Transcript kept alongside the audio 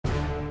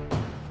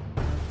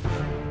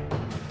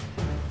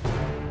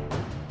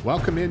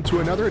Welcome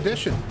into another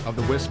edition of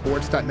the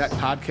WisSports.net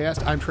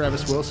podcast. I'm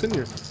Travis Wilson,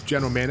 your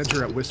general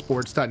manager at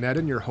WisSports.net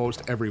and your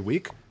host every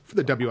week for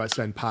the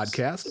WSN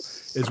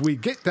podcast. As we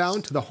get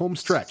down to the home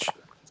stretch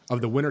of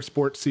the winter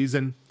sports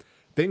season,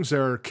 things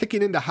are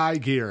kicking into high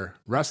gear.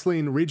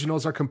 Wrestling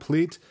regionals are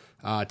complete.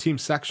 Team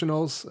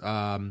sectionals,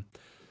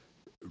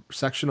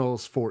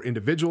 sectionals for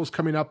individuals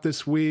coming up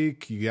this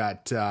week. You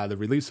got the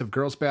release of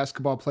girls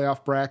basketball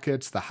playoff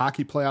brackets. The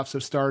hockey playoffs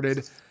have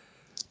started.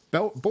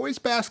 Boys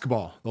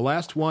basketball, the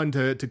last one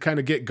to kind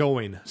of get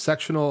going.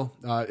 Regional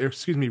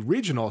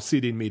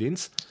seeding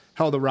meetings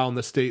held around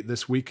the state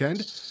this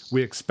weekend.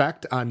 We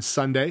expect on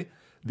Sunday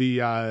the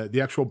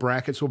actual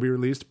brackets will be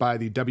released by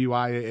the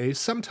WIAA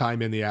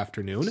sometime in the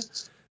afternoon.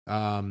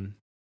 So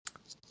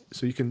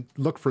you can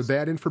look for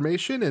that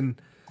information, and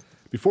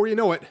before you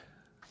know it,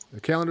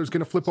 the calendar is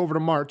going to flip over to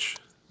March.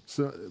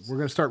 So we're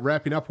going to start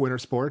wrapping up winter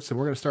sports, and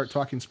we're going to start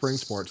talking spring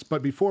sports.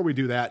 But before we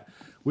do that,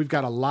 we've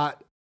got a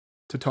lot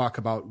to talk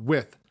about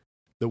with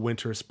the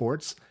winter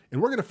sports.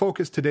 And we're going to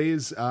focus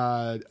today's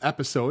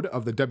episode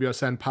of the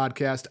WSN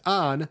podcast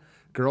on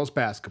girls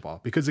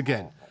basketball. Because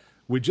again,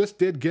 we just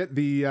did get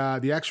the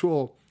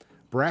actual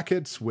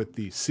brackets with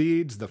the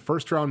seeds, the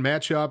first round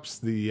matchups,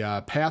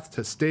 the path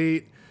to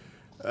state,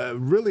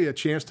 really a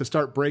chance to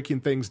start breaking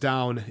things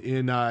down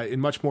in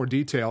much more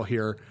detail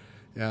here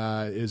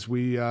as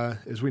we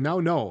now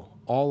know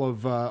all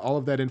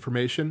of that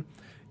information.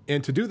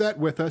 And to do that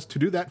with us, to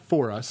do that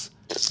for us,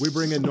 we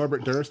bring in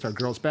Norbert Durst, our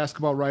girls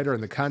basketball writer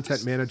and the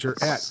content manager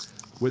at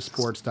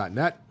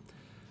WisSports.net.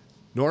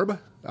 Norb,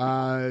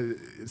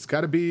 it's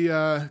got to be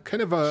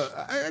kind of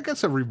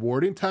a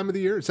rewarding time of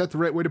the year. Is that the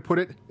right way to put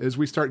it as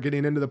we start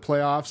getting into the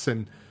playoffs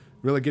and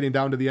really getting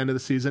down to the end of the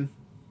season?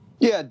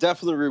 Yeah,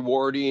 definitely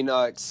rewarding,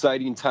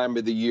 exciting time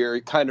of the year.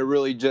 Kind of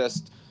really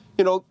just,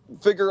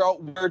 figure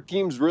out where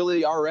teams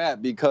really are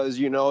at because,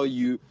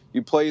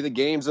 you play the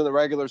games in the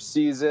regular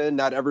season.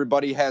 Not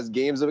everybody has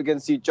games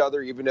against each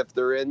other, even if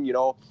they're in,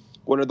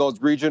 one of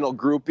those regional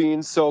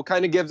groupings. So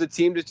kind of gives a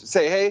team to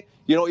say, hey,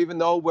 even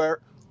though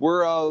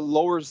we're a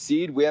lower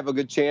seed, we have a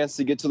good chance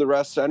to get to the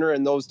Rest Center,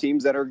 and those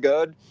teams that are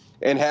good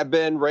and have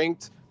been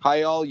ranked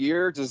high all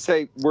year to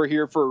say we're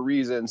here for a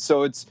reason.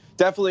 So it's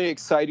definitely an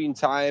exciting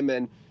time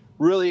and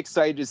really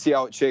excited to see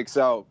how it shakes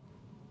out.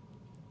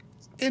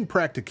 In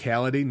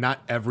practicality, not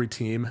every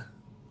team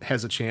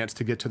has a chance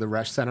to get to the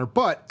Resch Center,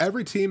 but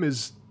every team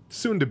is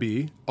soon to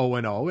be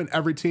 0-0, and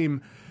every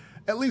team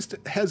at least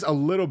has a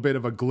little bit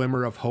of a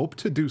glimmer of hope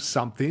to do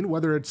something,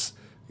 whether it's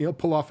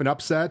pull off an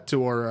upset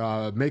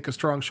or make a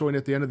strong showing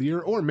at the end of the year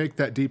or make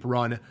that deep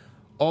run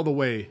all the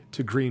way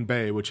to Green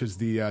Bay, which is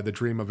the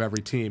dream of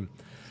every team.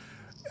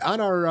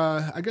 On our,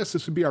 I guess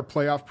this would be our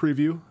playoff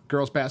preview,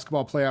 girls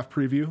basketball playoff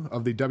preview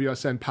of the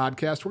WSN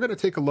podcast. We're going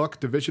to take a look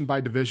division by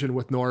division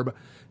with Norb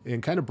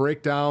and kind of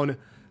break down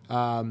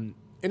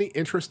any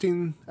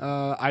interesting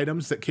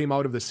items that came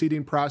out of the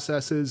seeding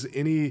processes,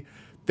 any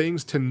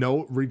things to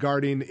note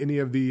regarding any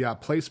of the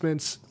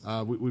placements.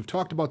 We've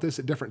talked about this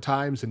at different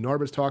times, and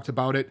Norb has talked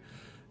about it,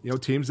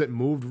 teams that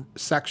moved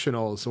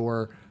sectionals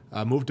or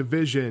moved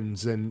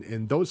divisions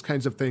and those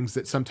kinds of things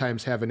that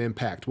sometimes have an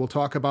impact. We'll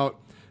talk about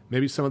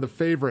maybe some of the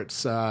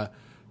favorites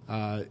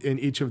in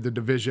each of the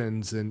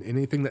divisions and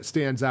anything that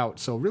stands out.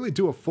 So really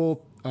do a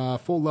full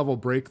level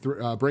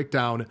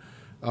breakdown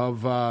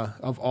of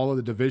all of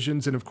the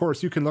divisions. And of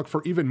course, you can look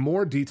for even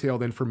more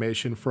detailed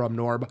information from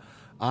Norb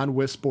on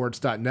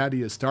WisSports.net.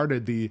 He has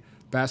started the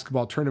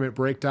basketball tournament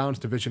breakdowns,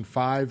 Division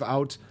 5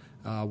 out,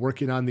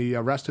 working on the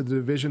rest of the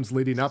divisions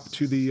leading up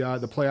to the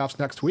playoffs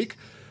next week,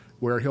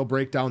 where he'll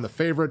break down the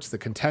favorites, the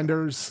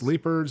contenders,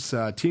 sleepers,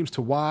 teams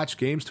to watch,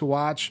 games to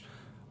watch,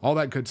 all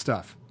that good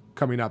stuff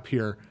coming up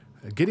here.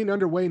 Getting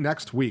underway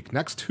next week,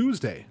 next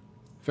Tuesday,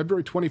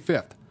 February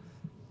 25th.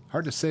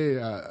 Hard to say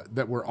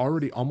that we're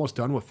already almost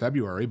done with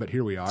February, but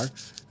here we are.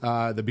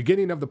 The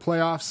beginning of the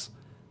playoffs,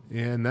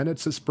 and then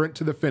it's a sprint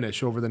to the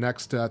finish over the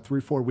next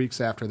 3-4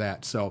 weeks after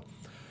that. So,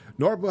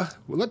 Norba,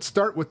 let's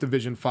start with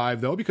Division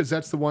 5, though, because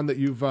that's the one that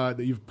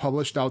you've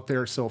published out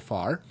there so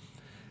far.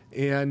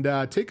 And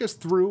take us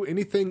through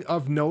anything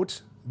of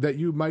note that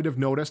you might have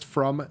noticed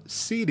from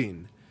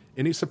seeding.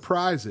 Any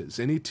surprises?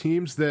 Any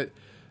teams that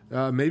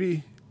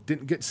maybe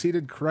didn't get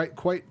seeded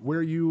quite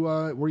where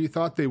you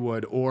thought they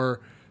would,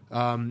 or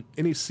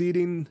any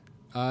seeding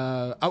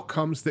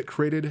outcomes that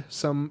created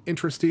some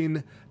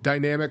interesting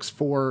dynamics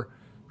for,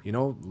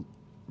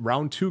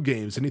 round 2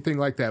 games, anything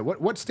like that?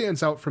 What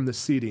stands out from the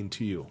seeding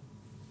to you?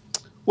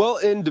 Well,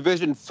 in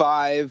Division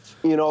 5,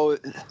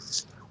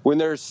 when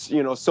there's,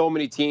 so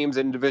many teams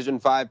in Division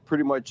 5,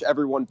 pretty much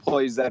everyone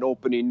plays that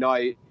opening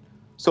night.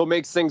 So it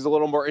makes things a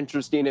little more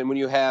interesting. And when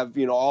you have,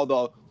 all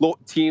the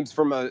teams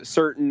from a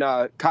certain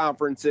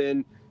conference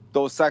in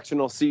those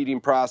sectional seeding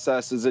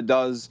processes, it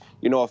does,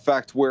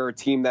 affect where a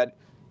team that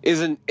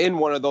isn't in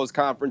one of those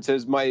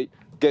conferences might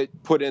get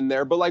put in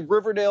there. But like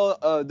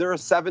Riverdale, they're a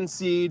 7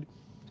 seed.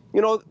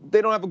 They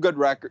don't have a great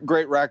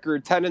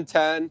record,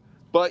 10-10,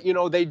 but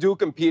they do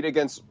compete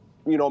against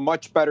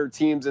much better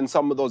teams than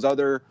some of those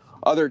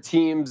other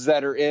teams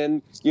that are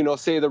in,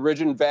 say the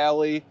Ridge and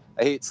Valley.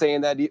 I hate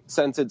saying that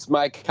since it's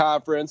my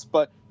conference,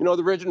 but,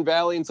 the Ridge and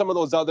Valley and some of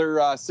those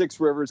other Six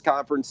Rivers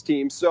Conference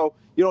teams. So,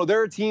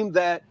 they're a team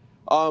that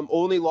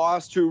only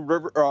lost to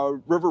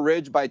River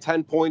Ridge by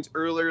 10 points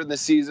earlier in the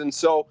season.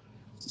 So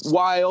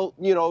while,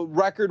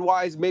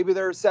 record-wise, maybe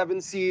they're a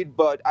 7 seed,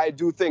 but I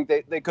do think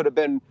they could have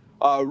been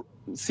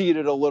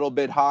seeded a little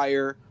bit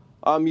higher.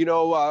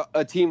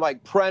 A team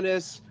like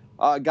Prentice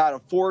got a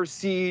 4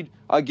 seed.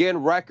 Again,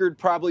 record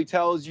probably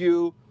tells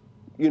you,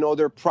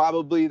 they're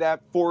probably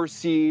that 4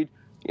 seed.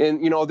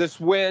 And, this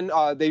win,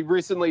 they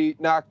recently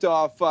knocked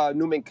off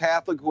Newman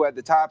Catholic, who had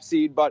the top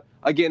seed. But,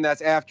 again,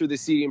 that's after the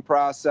seeding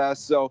process.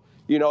 So,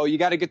 you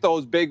got to get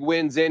those big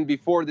wins in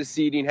before the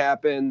seeding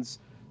happens.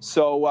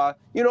 So,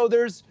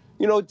 there's,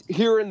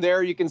 here and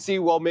there you can see,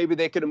 well, maybe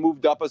they could have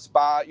moved up a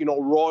spot.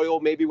 Royal,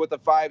 maybe with a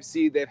 5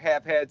 seed, they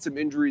have had some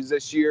injuries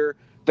this year.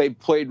 They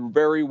played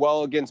very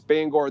well against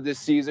Bangor this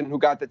season, who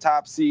got the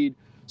top seed.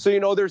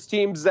 So, there's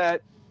teams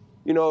that,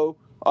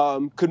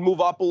 could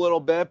move up a little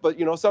bit. But,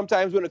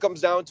 sometimes when it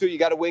comes down to it, you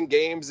got to win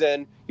games.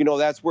 And,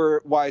 that's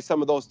why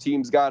some of those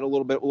teams got a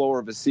little bit lower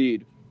of a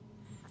seed.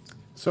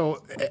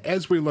 So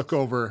as we look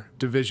over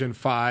Division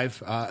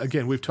 5,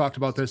 again, we've talked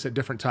about this at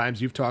different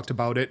times. You've talked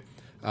about it.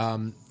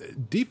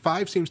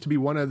 D5 seems to be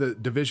one of the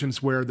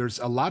divisions where there's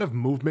a lot of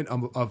movement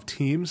of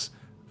teams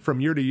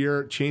from year to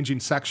year, changing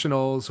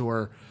sectionals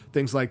or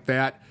things like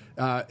that.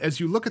 As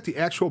you look at the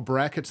actual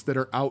brackets that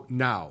are out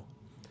now,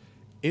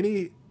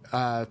 any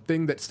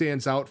thing that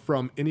stands out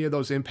from any of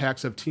those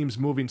impacts of teams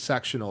moving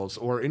sectionals,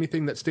 or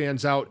anything that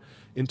stands out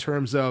in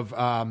terms of,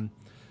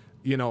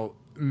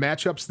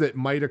 matchups that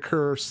might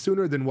occur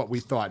sooner than what we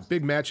thought,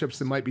 big matchups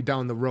that might be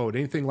down the road,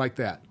 anything like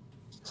that?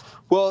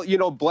 Well,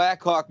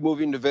 Blackhawk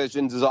moving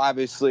divisions is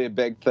obviously a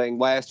big thing.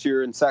 Last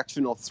year in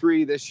Sectional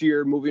 3, this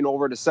year moving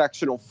over to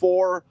Sectional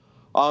 4.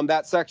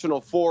 That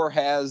Sectional 4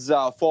 has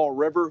Fall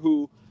River,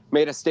 who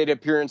made a state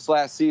appearance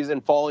last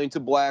season, falling to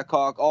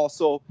Blackhawk.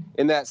 Also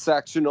in that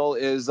sectional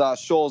is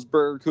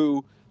Shullsburg,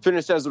 who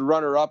finished as a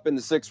runner-up in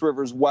the Six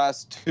Rivers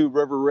West to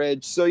River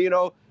Ridge.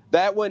 So,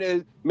 that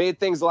one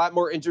made things a lot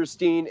more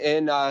interesting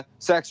in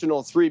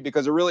Sectional 3,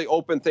 because it really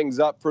opened things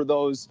up for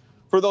those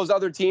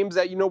other teams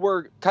that,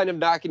 were kind of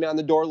knocking on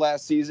the door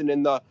last season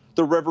in the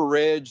River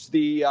Ridge,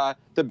 the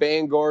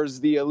Bangors,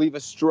 the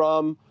Aleva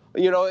Strum.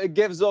 It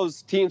gives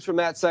those teams from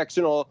that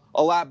sectional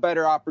a lot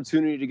better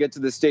opportunity to get to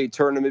the state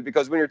tournament,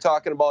 because when you're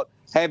talking about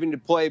having to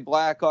play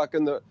Blackhawk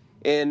in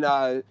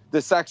the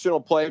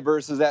sectional play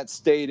versus that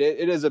state,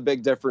 it is a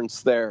big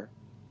difference there.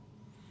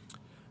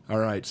 All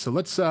right, so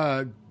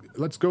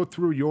let's go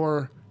through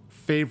your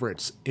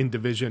favorites in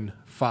Division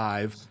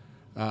 5.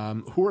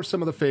 Who are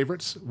some of the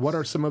favorites? What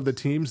are some of the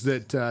teams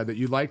that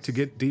you like to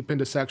get deep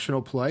into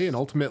sectional play and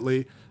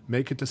ultimately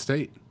make it to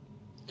state?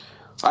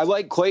 I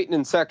like Clayton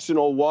in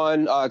Sectional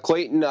 1.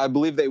 Clayton, I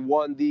believe they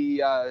won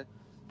the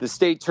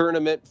state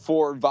tournament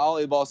for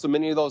volleyball. So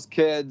many of those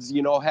kids,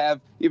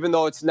 have, even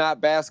though it's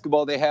not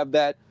basketball, they have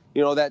that,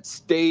 that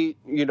state,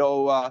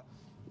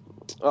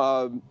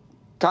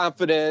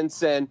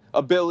 confidence and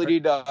ability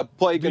to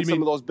play against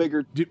some of those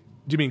bigger. Do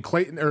you mean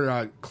Clayton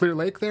or Clear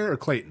Lake there, or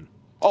Clayton?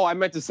 Oh, I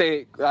meant to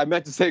say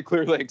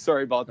Clear Lake.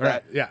 Sorry about that.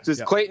 Right, yeah.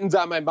 Just Clayton's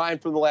on my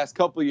mind for the last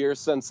couple of years,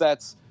 since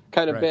that's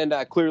kind of been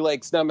Clear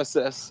Lake's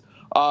nemesis.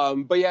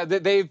 But yeah,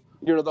 they've,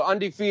 they're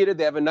undefeated.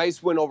 They have a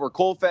nice win over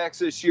Colfax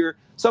this year.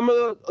 Some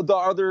of the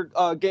other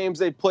games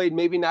they played,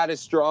 maybe not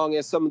as strong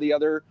as some of the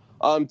other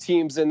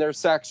teams in their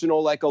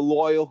sectional, like a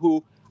Loyal,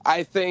 who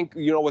I think,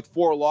 with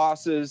 4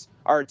 losses,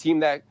 are a team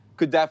that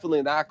could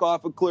definitely knock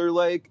off a Clear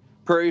Lake.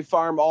 Prairie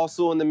Farm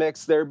also in the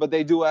mix there, but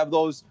they do have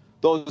those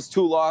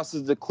 2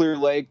 losses to Clear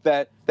Lake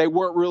that they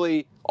weren't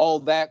really all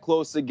that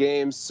close to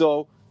games.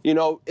 So,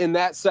 in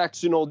that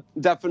sectional,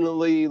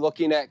 definitely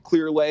looking at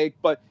Clear Lake.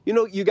 But,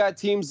 you got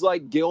teams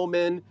like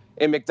Gilman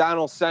and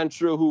McDonald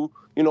Central who,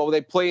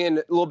 they play in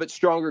a little bit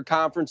stronger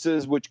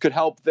conferences, which could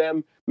help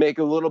them make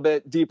a little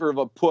bit deeper of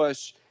a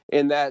push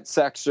in that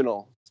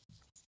sectional.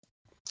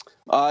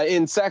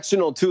 In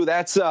Sectional 2,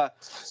 that's a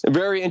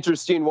very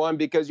interesting one,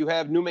 because you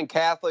have Newman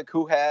Catholic,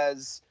 who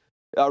has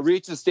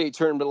reached the state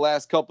tournament the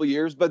last couple of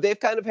years, but they've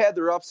kind of had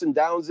their ups and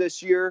downs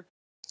this year.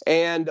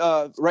 And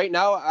right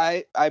now,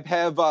 I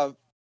have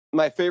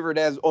my favorite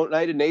as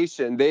Oneida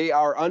Nation. They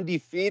are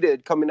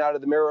undefeated coming out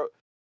of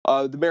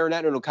the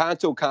Marinette and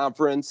Oconto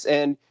Conference,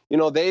 and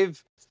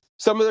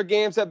some of their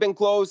games have been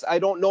close. I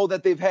don't know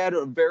that they've had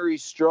a very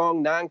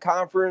strong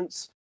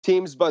non-conference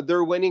teams, but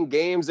they're winning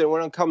games, and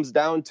when it comes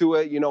down to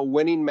it,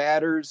 winning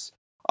matters.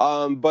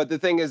 But the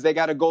thing is, they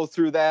got to go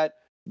through that.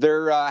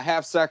 They're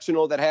half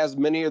sectional that has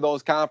many of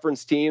those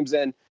conference teams,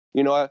 and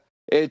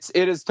it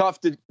is tough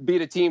to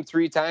beat a team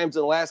 3 times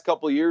in the last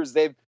couple of years.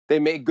 They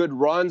made good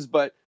runs,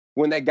 but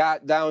when they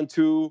got down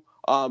to,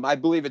 I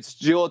believe it's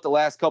Gillett the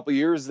last couple of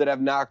years that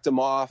have knocked them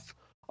off.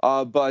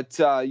 But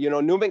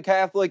Newman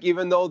Catholic,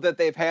 even though that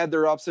they've had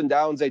their ups and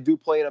downs, they do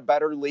play in a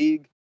better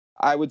league,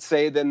 I would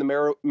say, than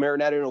the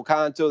Marinette and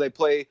Oconto. They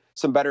play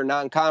some better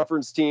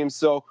non-conference teams.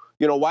 So,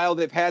 while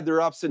they've had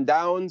their ups and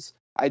downs,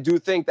 I do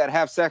think that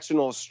half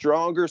sectional is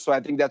stronger. So I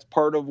think that's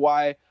part of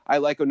why I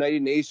like Oneida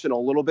Nation a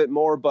little bit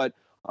more. But,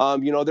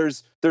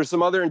 there's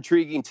some other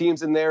intriguing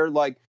teams in there.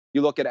 Like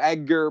you look at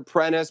Edgar,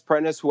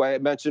 Prentice, who I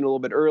mentioned a little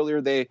bit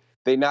earlier. They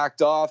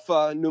knocked off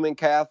Newman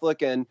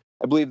Catholic, and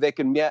I believe they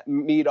can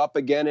meet up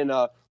again in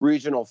a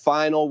regional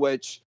final,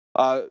 which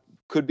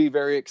could be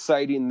very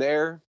exciting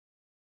there.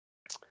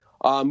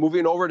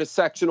 Moving over to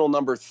sectional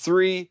number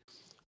 3,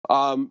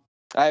 I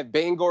have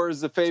Bangor as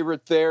the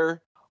favorite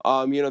there.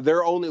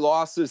 Their only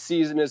loss this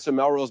season is to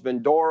Melrose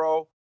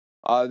Mindoro.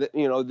 I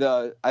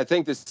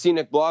think the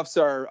Scenic Bluffs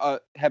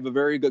have a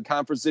very good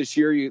conference this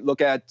year. You look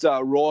at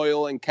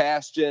Royal and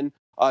Caston,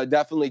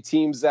 definitely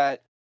teams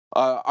that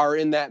are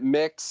in that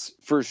mix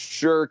for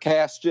sure.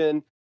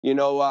 Caston,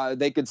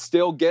 they could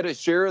still get a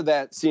share of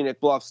that Scenic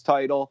Bluffs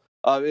title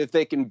if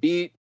they can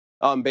beat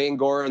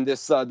Bangor in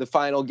this the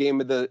final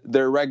game of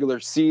their regular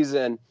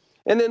season.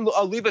 And then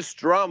Leva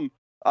Strum,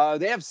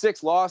 they have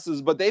 6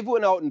 losses, but they've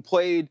went out and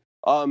played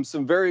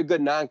some very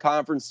good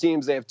non-conference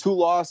teams. They have 2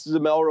 losses to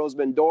Melrose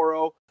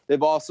Mindoro.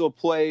 They've also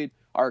played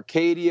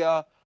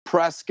Arcadia,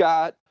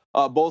 Prescott.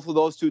 Both of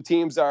those 2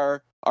 teams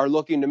are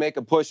looking to make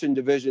a push in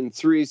Division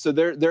 3. So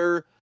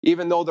they're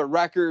even though the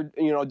record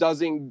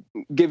doesn't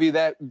give you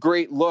that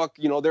great look,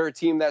 they're a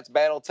team that's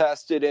battle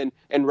tested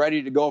and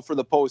ready to go for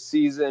the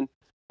postseason.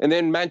 And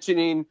then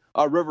mentioning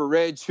River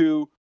Ridge,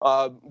 who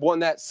won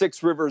that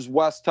Six Rivers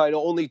West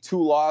title, only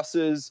 2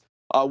 losses.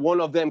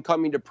 One of them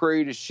coming to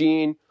Prairie du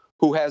Chien,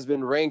 who has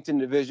been ranked in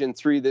Division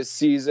 3 this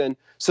season.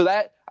 So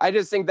that I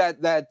just think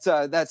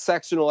that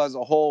sectional as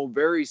a whole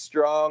very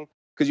strong,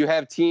 because you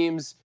have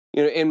teams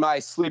in my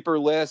sleeper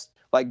list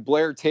like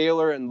Blair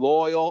Taylor and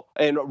Royal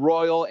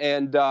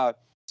and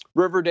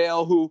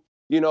Riverdale, who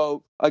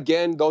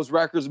again, those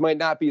records might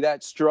not be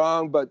that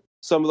strong, but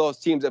some of those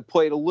teams have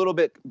played a little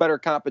bit better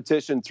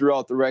competition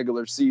throughout the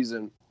regular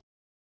season.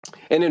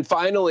 And then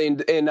finally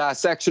in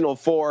sectional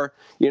 4,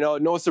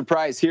 no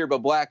surprise here,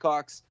 but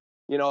Blackhawks,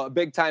 a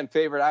big time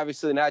favorite,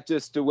 obviously not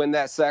just to win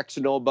that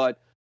sectional,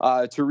 but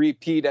to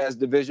repeat as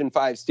Division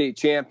 5 state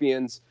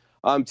champions.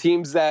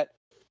 Teams that,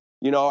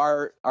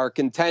 are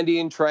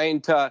contending, trying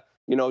to,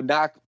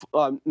 knock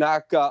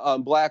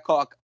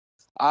Blackhawk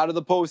out of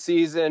the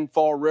postseason.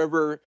 Fall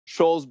River,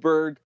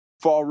 Shullsburg,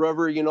 Fall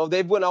River,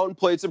 they've went out and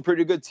played some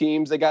pretty good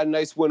teams. They got a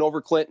nice win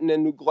over Clinton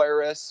and New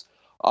Glarus.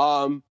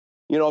 But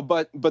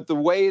the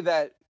way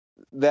that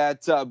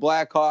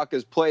Blackhawk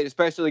has played,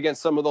 especially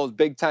against some of those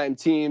big time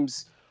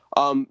teams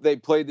they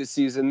played this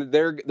season,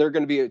 they're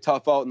going to be a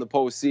tough out in the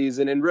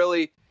postseason. And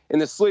really, in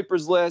the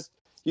sleepers list,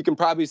 you can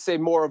probably say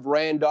more of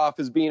Randolph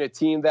as being a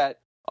team that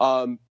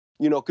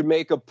could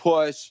make a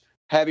push,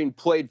 having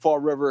played Fall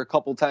River a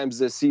couple times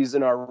this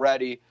season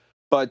already.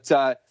 But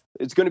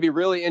it's going to be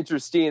really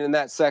interesting in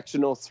that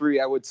sectional 3.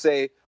 I would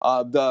say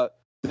the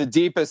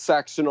deepest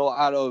sectional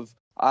out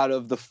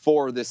of the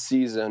 4 this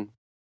season.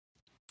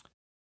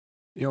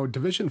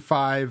 Division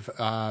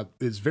 5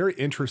 is very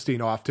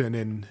interesting often,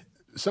 and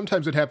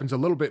sometimes it happens a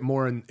little bit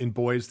more in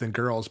boys than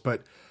girls,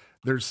 but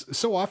there's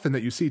so often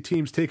that you see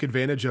teams take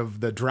advantage of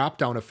the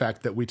drop-down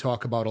effect that we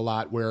talk about a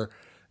lot, where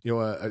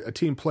a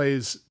team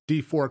plays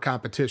D4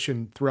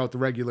 competition throughout the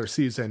regular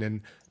season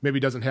and maybe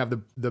doesn't have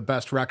the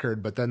best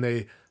record, but then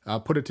they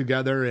put it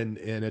together and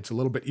it's a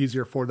little bit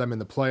easier for them in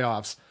the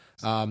playoffs.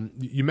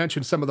 You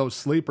mentioned some of those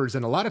sleepers,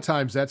 and a lot of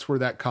times that's where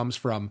that comes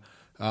from.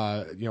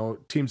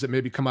 Teams that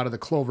maybe come out of the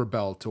Clover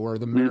Belt or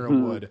the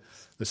Marywood,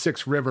 the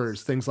Six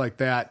Rivers, things like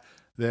that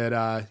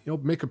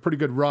make a pretty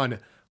good run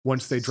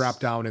once they drop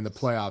down in the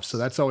playoffs. So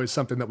that's always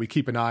something that we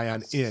keep an eye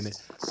on in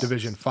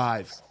Division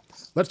 5.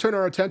 Let's turn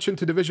our attention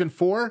to Division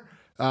 4.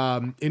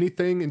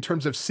 Anything in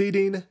terms of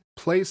seeding,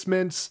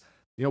 placements,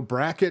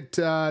 bracket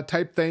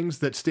type things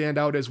that stand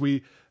out as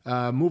we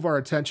move our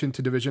attention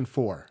to Division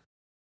 4?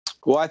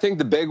 Well, I think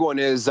the big one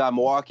is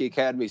Milwaukee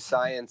Academy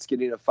Science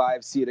getting a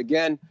 5 seed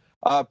again.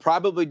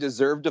 Probably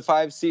deserved a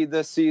 5 seed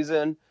this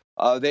season.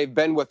 They've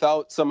been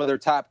without some of their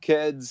top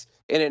kids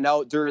in and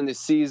out during the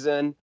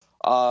season.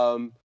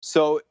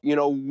 So,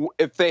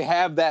 if they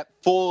have that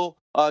full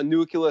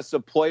nucleus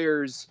of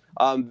players,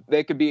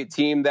 they could be a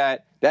team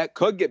that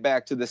could get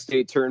back to the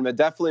state tournament.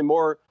 Definitely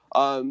more,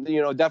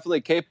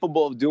 definitely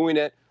capable of doing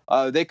it.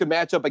 They could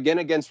match up again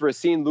against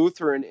Racine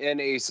Lutheran in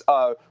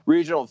a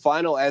regional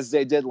final as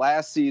they did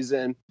last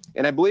season.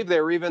 And I believe they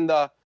were even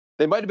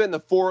they might have been the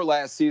 4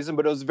 last season,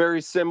 but it was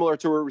very similar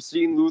to where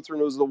Racine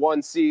Lutheran was the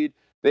 1 seed.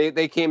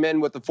 They came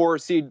in with the 4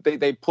 seed.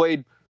 They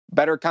played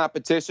better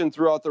competition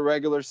throughout the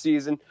regular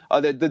season,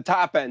 the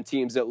top end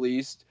teams at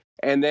least,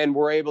 and then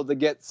were able to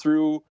get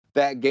through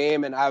that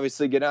game and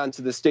obviously get on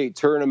to the state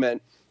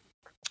tournament.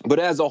 But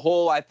as a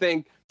whole, I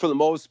think for the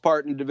most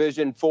part in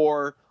Division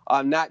 4,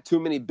 not too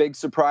many big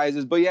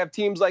surprises. But you have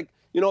teams like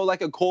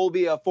a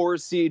Colby, a 4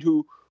 seed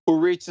who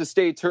reached the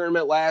state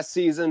tournament last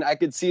season. I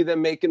could see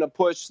them making a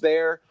push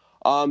there.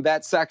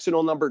 That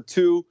sectional number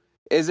 2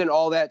 isn't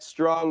all that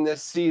strong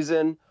this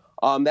season.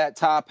 That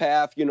top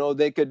half,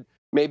 they could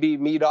maybe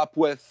meet up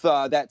with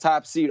that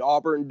top seed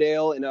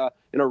Auburndale in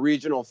a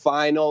regional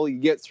final. You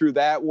get through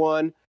that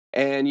one,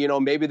 and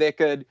maybe they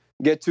could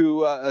get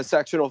to a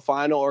sectional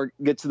final or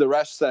get to the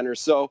Resch Center.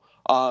 So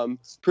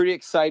pretty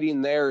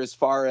exciting there as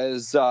far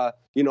as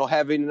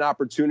having an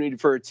opportunity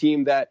for a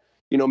team that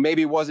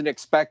maybe wasn't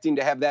expecting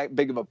to have that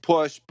big of a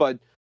push, but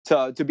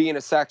to be in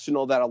a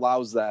sectional that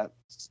allows that.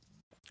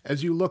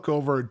 As you look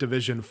over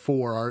Division IV,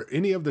 are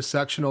any of the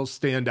sectionals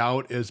stand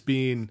out as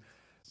being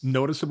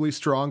noticeably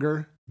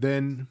stronger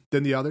than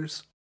the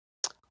others?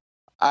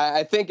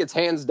 I think it's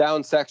hands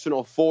down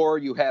Sectional 4.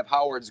 You have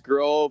Howard's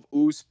Grove,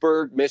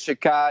 Oostburg,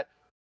 Mishicot,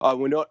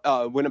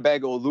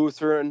 Winnebago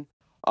Lutheran.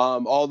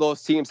 All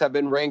those teams have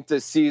been ranked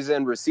this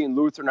season. Racine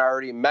Lutheran I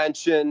already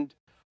mentioned.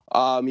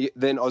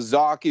 Then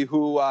Ozaukee,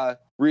 who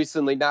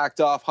recently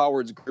knocked off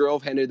Howard's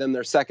Grove, handed them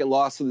their second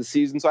loss of the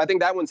season. So I think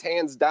that one's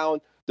hands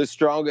down the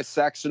strongest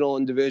sectional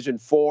in Division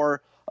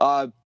 4.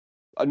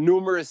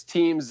 Numerous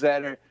teams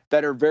that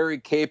are very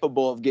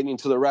capable of getting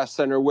to the Resch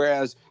Center,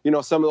 whereas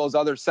some of those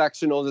other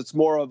sectionals, it's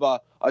more of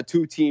a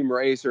 2-team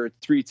race or a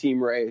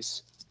 3-team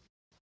race.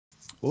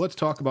 Well, let's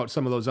talk about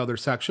some of those other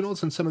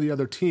sectionals and some of the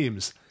other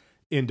teams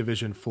in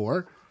Division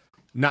 4.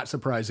 Not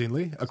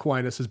surprisingly,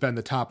 Aquinas has been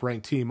the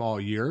top-ranked team all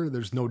year.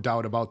 There's no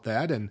doubt about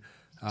that, and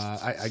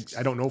I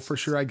don't know for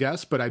sure, I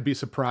guess, but I'd be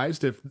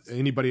surprised if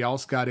anybody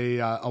else got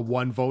a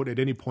 1 vote at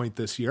any point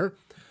this year.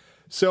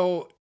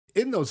 So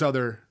in those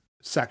other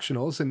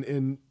sectionals,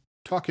 and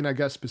talking, I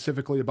guess,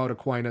 specifically about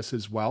Aquinas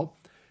as well,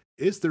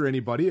 is there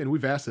anybody, and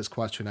we've asked this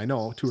question, I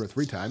know, 2 or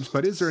 3 times,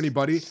 but is there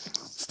anybody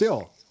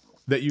still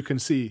that you can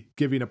see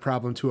giving a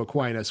problem to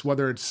Aquinas,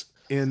 whether it's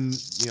in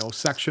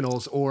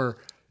sectionals or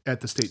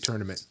at the state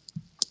tournament?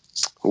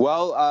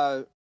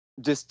 Well,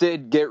 just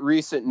did get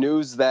recent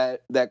news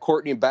that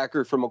Courtney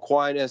Becker from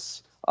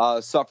Aquinas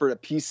suffered a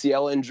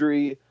PCL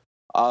injury.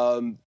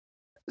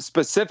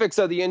 Specifics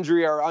of the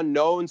injury are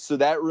unknown, so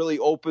that really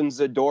opens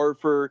the door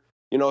for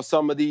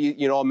some of the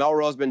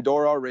Melrose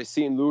Bandora,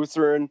 Racine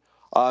Lutheran,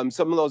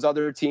 some of those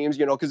other teams,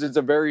 because it's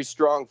a very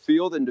strong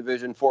field in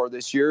Division 4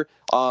 this year.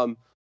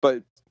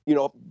 But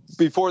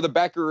before the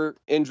Becker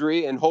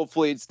injury, and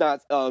hopefully it's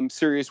not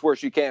serious where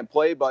she can't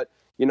play, but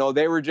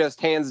they were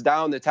just hands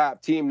down the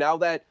top team. Now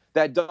that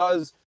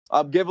does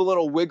give a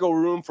little wiggle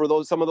room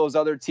for some of those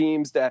other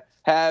teams to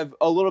have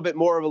a little bit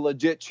more of a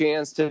legit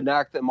chance to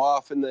knock them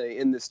off in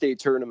the state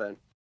tournament.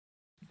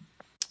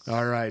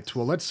 All right.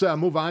 Well, let's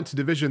move on to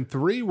Division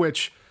 3,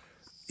 which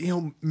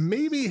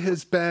maybe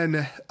has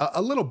been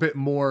a little bit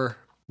more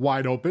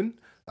wide open.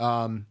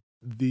 The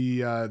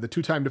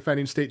 2-time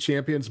defending state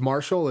champions,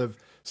 Marshall, have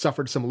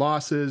suffered some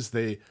losses.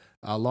 They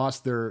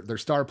lost their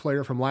star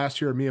player from last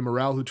year, Mia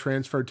Morrell, who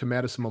transferred to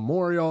Madison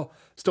Memorial.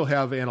 Still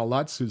have Anna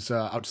Lutz, who's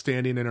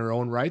outstanding in her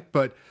own right,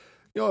 but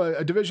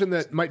a division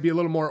that might be a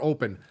little more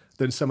open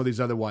than some of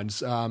these other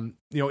ones.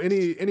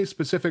 Any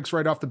specifics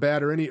right off the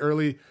bat, or any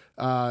early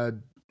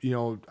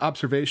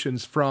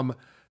observations from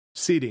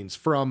seedings,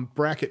 from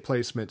bracket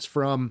placements,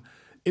 from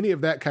any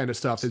of that kind of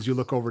stuff as you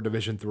look over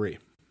Division 3?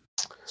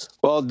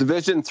 Well,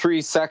 Division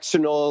 3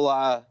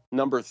 sectional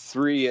number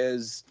 3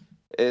 is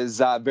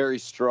very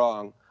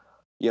strong.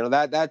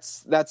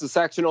 That's a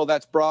sectional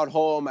that's brought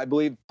home, I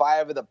believe,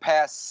 5 of the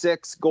past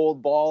 6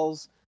 gold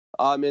balls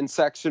in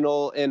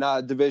sectional in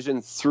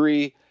Division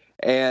 3,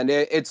 and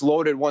it's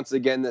loaded once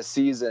again this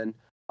season.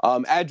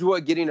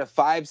 Edgewood getting a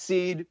 5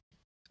 seed.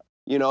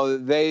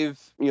 They've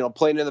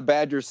played in the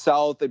Badger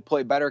South. They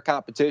play better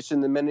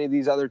competition than many of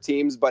these other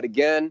teams, but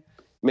again,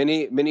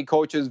 many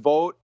coaches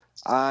vote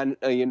on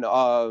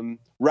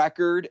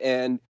record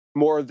and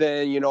more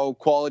than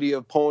quality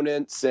of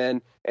opponents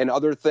and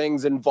other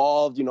things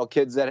involved,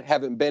 kids that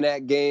haven't been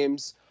at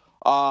games.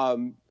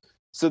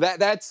 So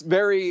that's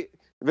very,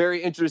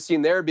 very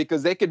interesting there,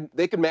 because they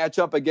could match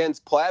up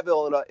against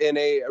Platteville in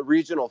a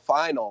regional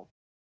final,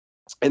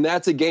 and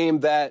that's a game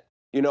that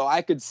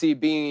I could see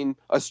being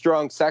a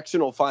strong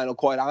sectional final,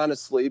 quite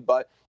honestly.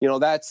 But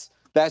that's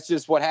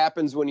just what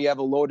happens when you have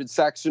a loaded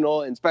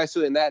sectional, and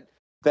especially in that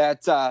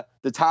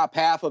the top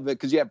half of it,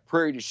 because you have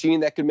Prairie du Chien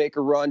that can make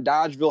a run.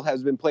 Dodgeville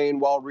has been playing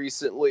well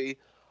recently,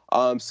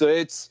 so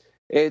it's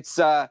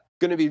going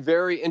to be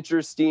very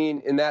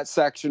interesting in that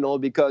sectional,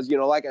 because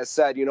like I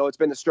said, it's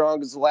been the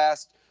strongest the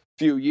last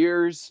few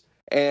years,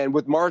 and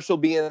with Marshall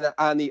being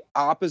on the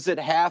opposite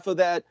half of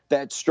that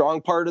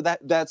strong part of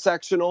that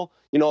sectional,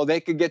 they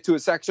could get to a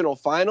sectional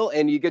final,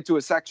 and you get to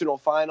a sectional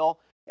final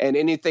and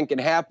anything can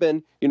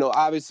happen.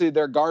 Obviously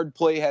their guard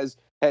play has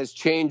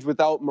changed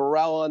without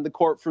Morrell on the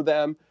court for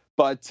them,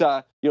 but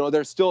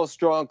they're still a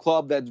strong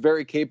club that's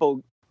very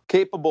capable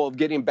of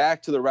getting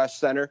back to the Resch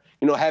Center,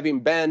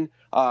 having been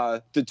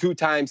the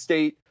 2-time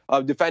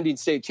defending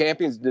state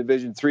champions in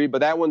Division 3,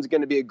 but that one's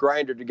going to be a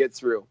grinder to get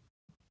through.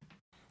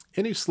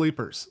 Any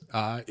sleepers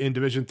in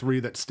Division 3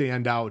 that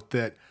stand out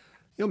that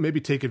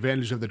maybe take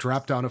advantage of the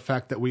drop-down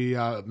effect that we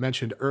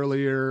mentioned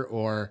earlier,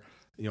 or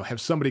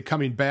have somebody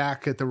coming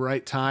back at the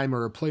right time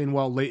or playing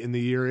well late in the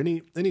year?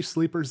 Any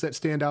sleepers that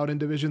stand out in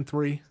Division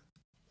 3?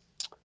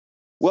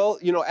 Well,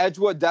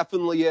 Edgewood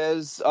definitely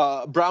is.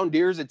 Brown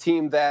Deer is a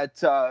team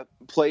that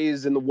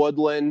plays in the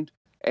Woodland,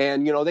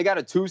 and they got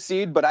a 2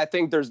 seed, but I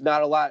think there's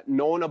not a lot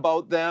known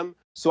about them.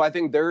 So I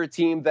think they're a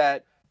team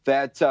that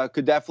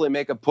could definitely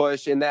make a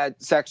push. In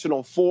that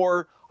sectional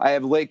 4, I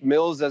have Lake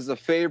Mills as a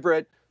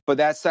favorite, but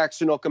that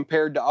sectional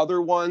compared to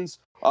other ones,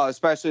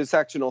 especially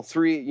sectional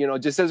 3,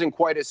 just isn't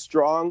quite as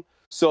strong.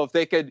 So if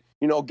they could,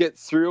 get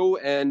through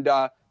and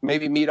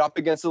maybe meet up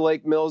against the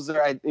Lake Mills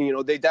there,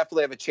 they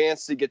definitely have a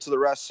chance to get to the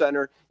Resch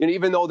Center.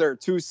 Even though they're a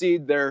 2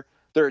 seed, they're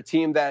a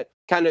team that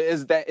kind of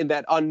is that in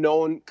that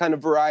unknown kind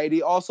of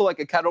variety. Also like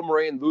a Kettle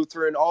Moraine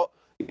Lutheran,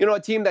 a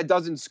team that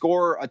doesn't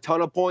score a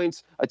ton of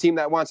points, a team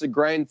that wants to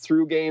grind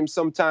through games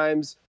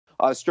sometimes,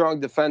 strong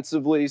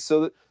defensively.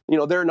 So,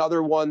 they're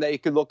another one that you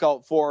could look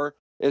out for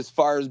as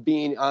far as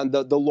being on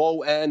the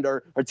low end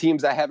or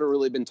teams that haven't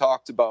really been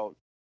talked about.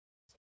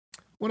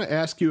 I want to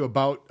ask you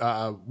about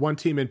one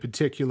team in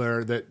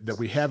particular that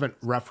we haven't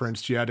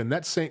referenced yet, and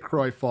that's St.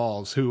 Croix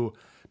Falls, who,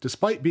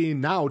 despite being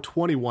now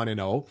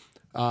 21-0,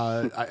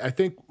 I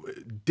think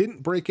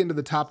didn't break into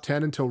the top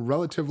 10 until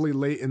relatively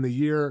late in the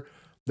year.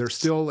 They're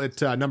still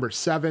at number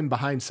 7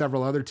 behind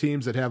several other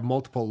teams that have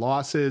multiple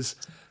losses.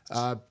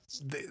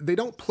 They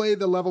don't play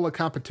the level of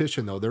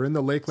competition, though. They're in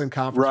the Lakeland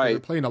Conference. Right. They're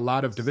playing a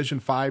lot of Division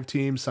 5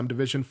 teams, some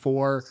Division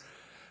 4.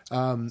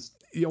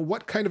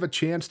 What kind of a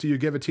chance do you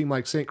give a team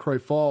like St. Croix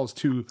Falls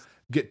to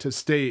get to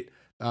state,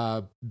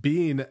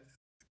 being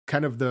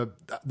kind of the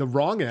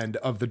wrong end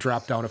of the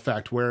drop-down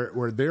effect,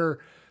 where they're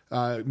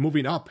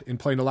moving up and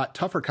playing a lot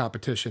tougher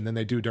competition than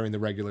they do during the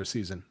regular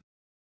season?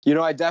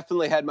 I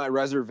definitely had my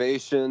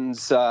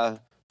reservations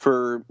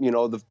for,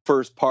 the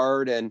first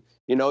part. And,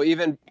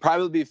 even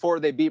probably before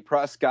they beat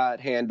Prescott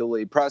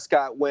handily.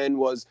 Prescott win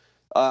was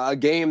a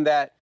game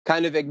that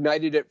kind of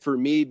ignited it for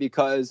me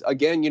because,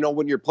 again,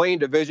 when you're playing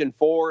Division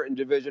 4 and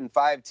Division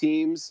 5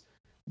 teams,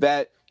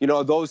 that,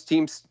 those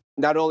teams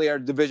not only are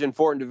Division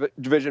 4 and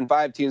Division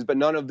 5 teams, but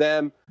none of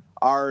them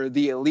are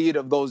the elite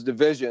of those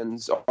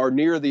divisions or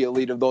near the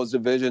elite of those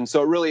divisions.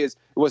 So it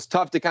was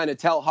tough to kind of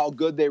tell how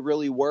good they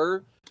really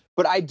were.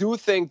 But I do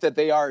think that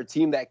they are a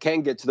team that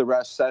can get to the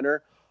Resch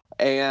Center.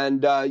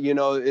 And,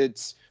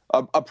 it's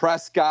a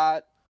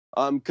Prescott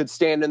could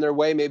stand in their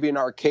way, maybe in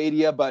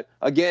Arcadia. But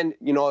again,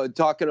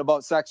 talking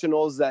about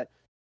sectionals that,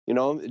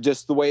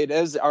 just the way it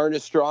is, aren't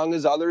as strong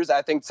as others.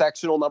 I think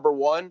sectional number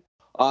 1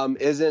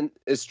 isn't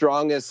as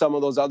strong as some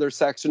of those other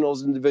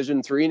sectionals in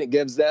Division 3, and it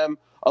gives them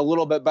a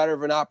little bit better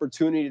of an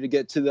opportunity to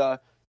get to the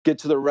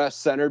Resch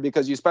Center,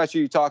 because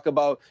you talk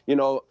about,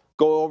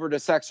 go over to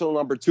sectional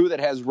number 2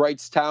 that has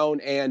Wrightstown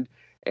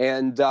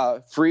and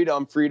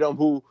Freedom,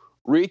 who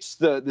reached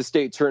the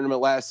state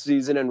tournament last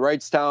season, and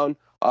Wrightstown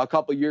a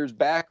couple years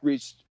back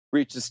reached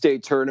the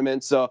state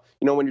tournament. So,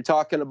 when you're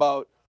talking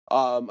about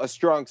a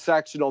strong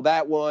sectional,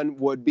 that one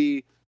would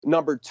be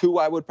number 2,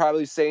 I would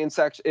probably say in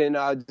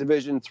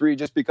Division 3,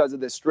 just because of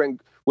the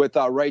strength with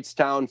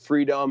Wrightstown,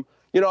 Freedom.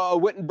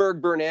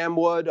 Wittenberg,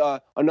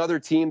 Burnhamwood, another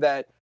team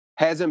that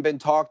hasn't been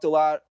talked a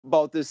lot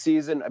about this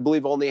season. I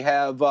believe only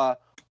have 1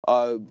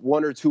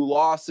 or 2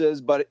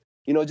 losses, but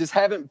just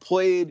haven't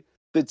played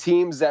the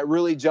teams that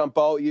really jump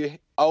out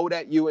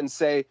at you and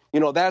say,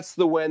 that's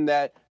the win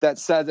that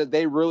says that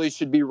they really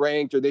should be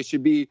ranked, or they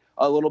should be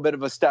a little bit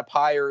of a step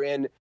higher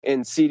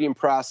in seeding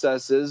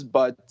processes.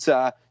 But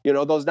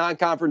those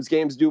non-conference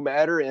games do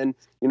matter, and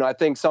I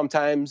think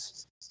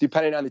sometimes,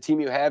 depending on the team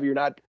you have, you're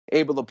not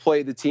able to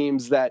play the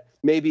teams that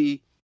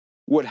maybe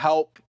would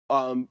help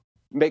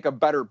make a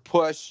better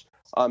push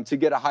to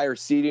get a higher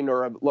seeding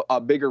or a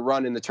bigger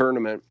run in the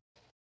tournament.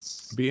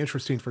 Be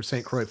interesting for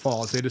St. Croix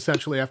Falls. They'd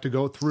essentially have to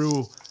go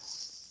through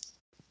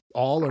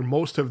all or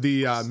most of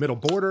the middle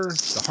border,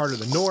 the heart of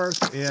the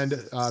north,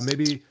 and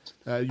maybe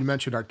you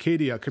mentioned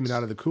Arcadia coming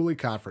out of the Cooley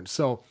Conference.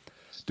 So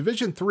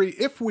Division 3,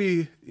 if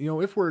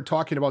we're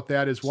talking about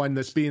that as one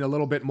that's being a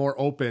little bit more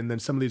open than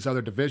some of these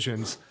other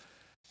divisions,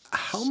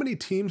 how many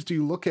teams do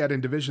you look at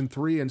in Division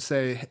 3 and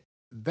say,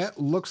 that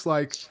looks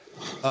like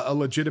a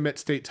legitimate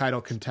state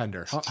title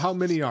contender? How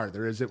many are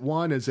there? Is it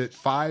 1? Is it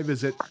 5?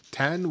 Is it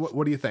 10?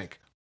 What do you think?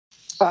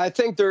 I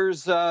think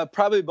there's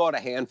probably about a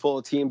handful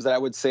of teams that I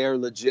would say are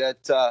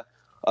legit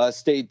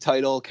state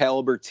title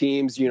caliber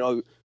teams.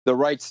 The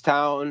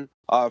Wrightstown,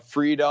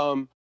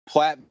 Freedom,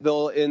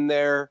 Platteville in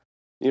there.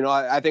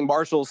 I think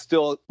Marshall's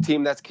still a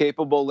team that's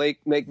capable.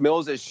 Lake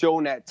Mills has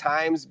shown at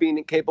times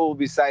being capable,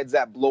 besides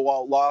that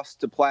blowout loss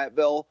to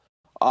Platteville.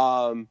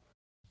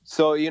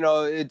 So,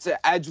 it's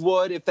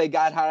Edgewood. If they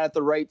got hot at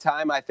the right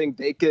time, I think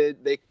they could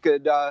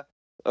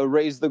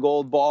raise the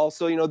gold ball.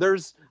 So,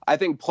 there's, I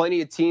think,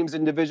 plenty of teams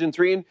in Division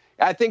 3. And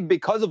I think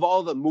because of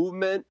all the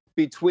movement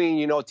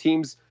between,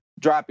 teams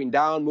dropping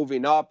down,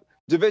 moving up,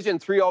 Division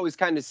 3 always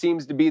kind of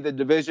seems to be the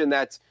division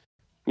that's,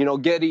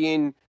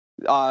 getting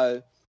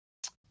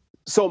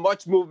so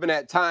much movement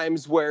at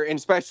times where, and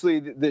especially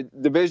the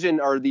division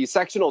or the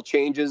sectional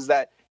changes,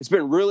 that it's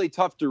been really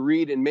tough to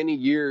read in many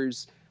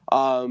years.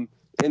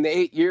 In the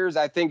 8 years,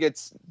 I think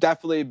it's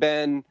definitely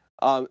been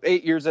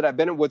 8 years that I've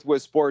been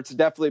with sports,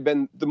 definitely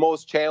been the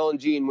most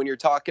challenging when you're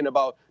talking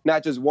about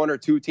not just one or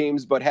two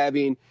teams, but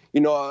having,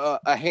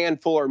 a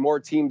handful or more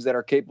teams that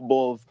are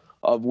capable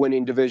of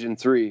winning Division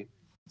III.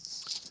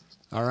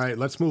 All right,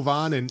 let's move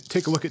on and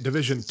take a look at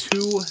Division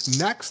II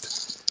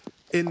next.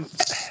 In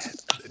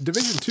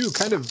Division II,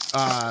 kind of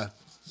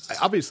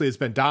obviously it's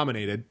been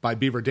dominated by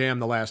Beaver Dam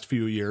the last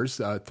few years,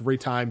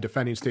 3-time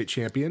defending state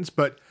champions,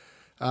 but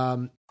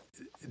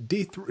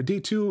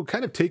D2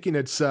 kind of taking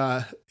its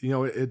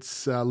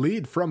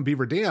lead from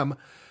Beaver Dam,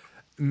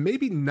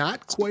 maybe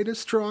not quite as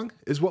strong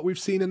as what we've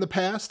seen in the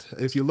past.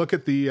 If you look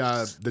at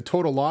the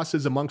total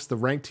losses amongst the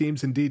ranked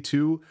teams in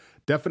D2,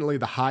 definitely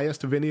the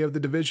highest of any of the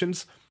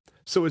divisions.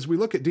 So as we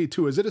look at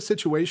D2, is it a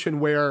situation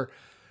where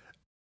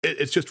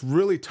it's just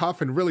really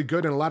tough and really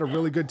good and a lot of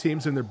really good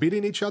teams and they're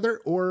beating each other?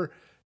 Or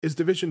is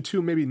Division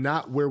II maybe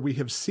not where we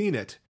have seen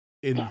it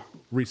in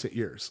recent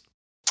years?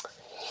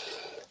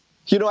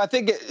 I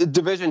think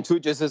Division II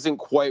just isn't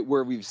quite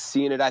where we've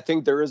seen it. I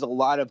think there is a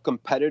lot of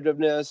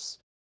competitiveness,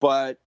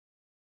 but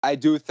I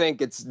do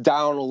think it's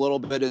down a little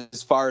bit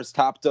as far as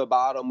top to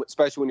bottom,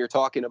 especially when you're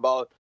talking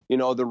about, the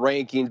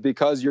rankings,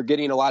 because you're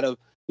getting a lot of,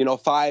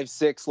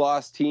 5-6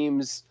 lost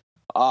teams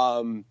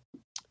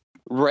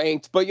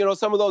ranked. But,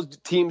 some of those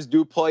teams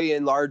do play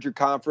in larger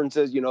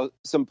conferences,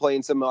 some play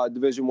in some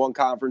Division I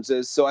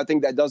conferences. So I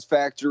think that does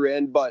factor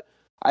in. But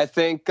I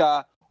think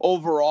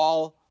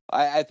overall,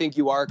 I think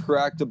you are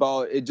correct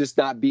about it just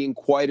not being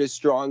quite as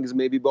strong as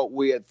maybe what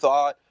we had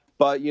thought.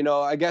 But,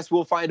 I guess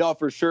we'll find out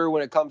for sure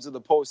when it comes to the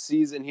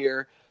postseason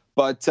here.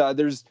 But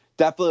there's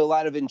definitely a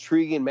lot of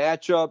intriguing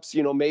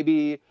matchups.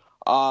 Maybe,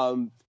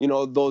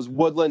 those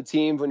Woodland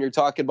teams when you're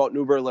talking about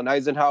New Berlin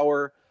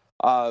Eisenhower,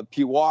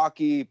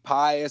 Pewaukee,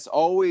 Pius,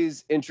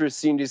 always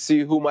interesting to see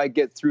who might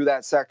get through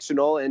that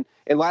sectional. And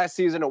last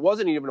season, it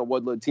wasn't even a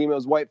Woodland team. It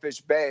was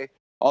Whitefish Bay,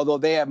 although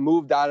they have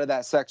moved out of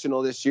that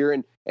sectional this year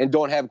and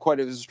don't have quite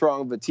as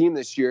strong of a team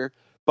this year.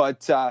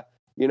 But,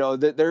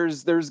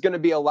 there's going to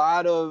be a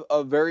lot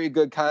of very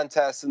good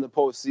contests in the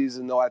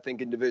postseason, though, I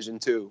think, in Division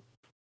II.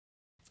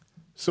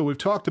 So we've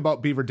talked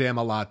about Beaver Dam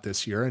a lot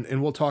this year,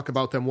 and we'll talk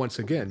about them once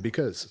again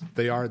because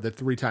they are the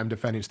 3-time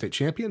defending state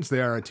champions.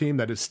 They are a team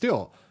that is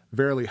still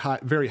very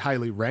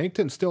highly ranked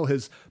and still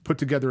has put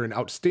together an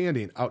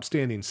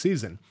outstanding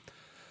season.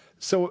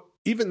 So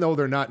even though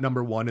they're not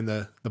number one in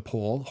the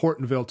poll,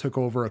 Hortonville took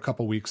over a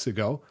couple weeks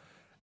ago.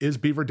 Is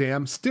Beaver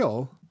Dam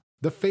still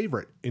the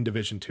favorite in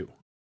Division II?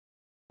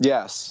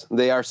 Yes,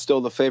 they are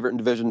still the favorite in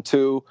Division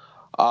II.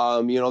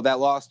 That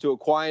loss to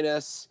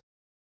Aquinas,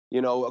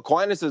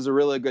 Aquinas is a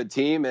really good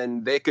team,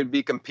 and they could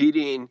be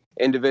competing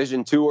in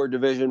Division II or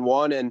Division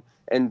I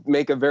and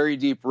make a very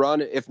deep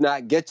run, if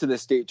not get to the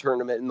state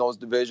tournament in those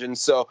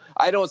divisions. So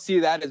I don't see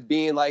that as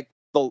being like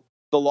the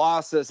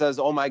loss that says,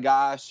 oh my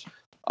gosh,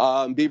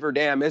 Beaver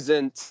Dam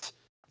isn't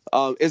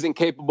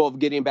capable of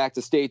getting back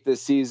to state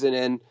this season.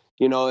 And,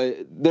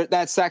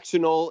 that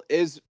sectional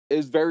is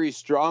very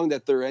strong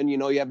that they're in.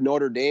 You have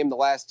Notre Dame, the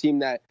last team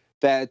that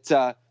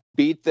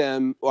beat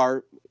them,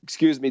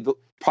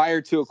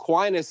 prior to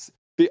Aquinas,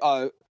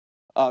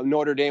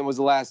 Notre Dame was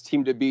the last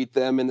team to beat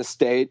them in the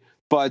state.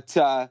 But,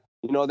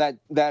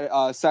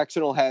 that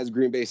sectional has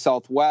Green Bay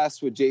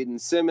Southwest with Jaden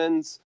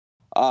Simmons.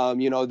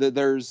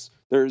 There's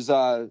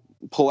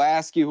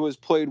Pulaski, who has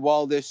played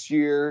well this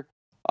year.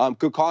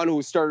 Kokon,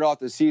 who started off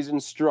the season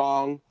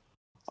strong.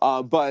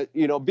 But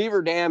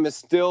Beaver Dam is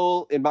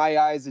still, in my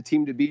eyes, the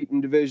team to beat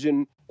in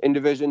Division II.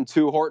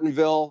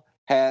 Hortonville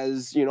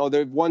has,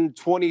 they've won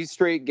 20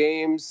 straight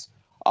games,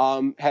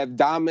 have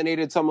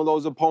dominated some of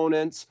those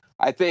opponents.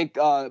 I think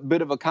a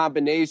bit of a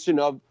combination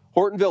of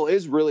Hortonville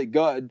is really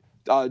good.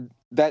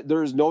 That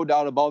there's no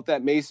doubt about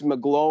that. Mason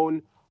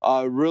McGlone,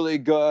 really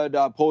good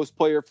post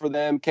player for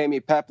them.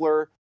 Cami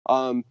Pepler,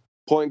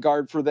 point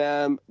guard for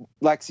them.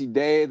 Lexi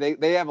Day.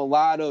 They have a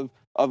lot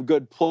of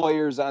good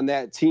players on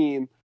that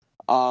team.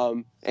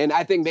 And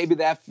I think maybe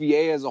the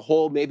FVA as a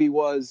whole maybe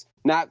was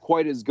not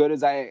quite as good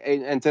as I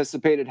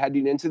anticipated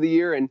heading into the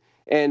year.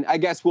 And I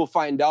guess we'll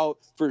find out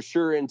for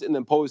sure in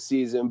the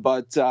postseason.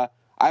 But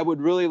I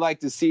would really like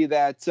to see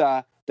that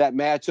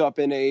matchup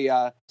in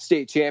a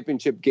state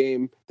championship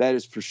game. That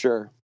is for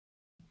sure.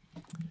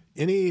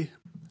 Any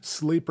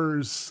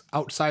sleepers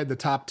outside the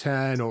top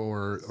 10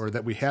 or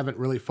that we haven't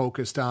really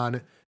focused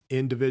on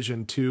in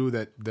Division II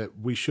that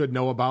we should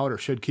know about or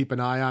should keep an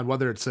eye on,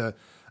 whether it's a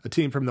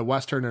team from the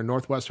western or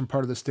northwestern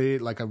part of the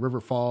state, like a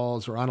River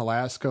Falls or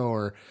Onalaska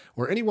or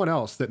anyone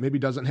else that maybe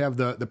doesn't have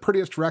the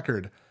prettiest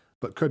record,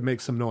 but could make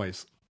some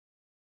noise?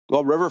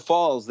 Well, River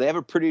Falls, they have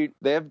a pretty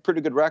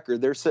good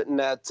record. They're sitting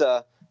at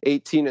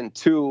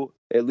 18-2,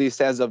 at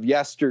least as of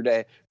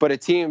yesterday. But a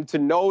team to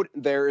note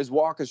there is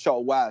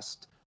Waukesha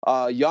West,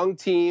 a young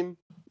team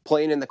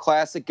playing in the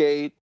Classic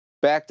 8,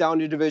 back down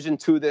to Division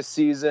II this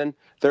season.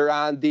 They're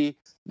on the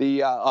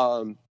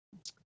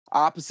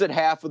opposite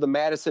half of the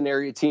Madison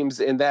area teams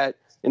in that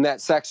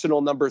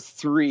sectional number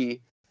 3,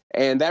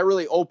 and that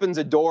really opens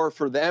a door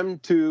for them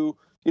to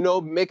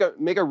make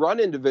a run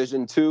in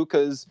Division II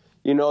because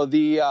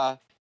the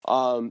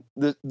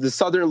The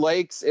Southern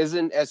Lakes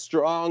isn't as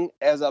strong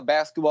as a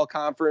basketball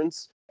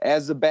conference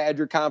as the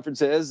Badger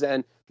Conference is,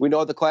 and we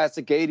know the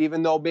Classic 8,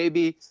 even though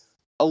maybe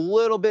a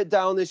little bit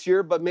down this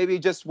year, but maybe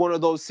just one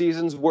of those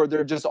seasons where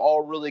they're just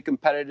all really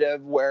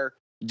competitive, where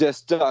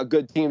just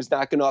good teams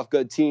knocking off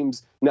good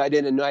teams night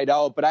in and night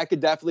out. But I could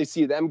definitely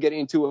see them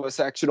getting to a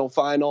sectional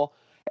final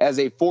as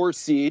a 4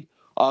 seed.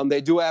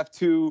 They do have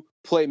to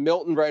play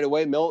Milton right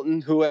away.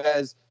 Milton, who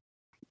has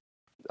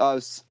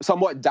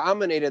somewhat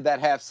dominated that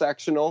half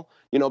sectional,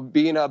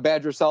 being a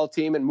Badger South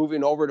team and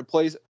moving over to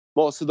play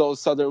most of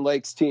those Southern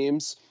Lakes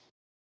teams.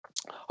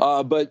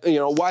 But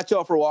watch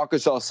out for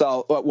Waukesha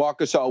South,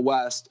 Waukesha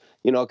West,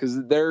 because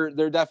they're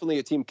definitely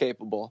a team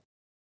capable.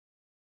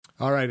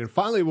 All right, and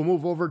finally we'll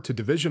move over to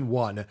Division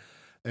I,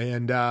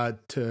 and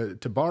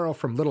to borrow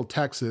from Little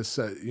Texas,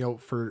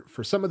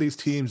 for some of these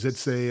teams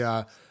it's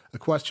a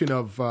question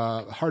of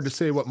hard to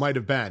say what might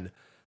have been.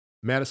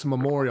 Madison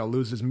Memorial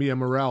loses Mia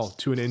Morrell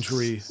to an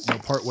injury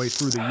partway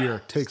through the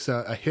year, takes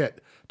a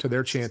hit to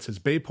their chances.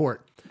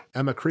 Bayport,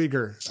 Emma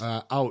Krieger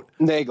out.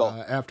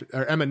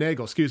 Emma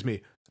Nagel, excuse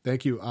me.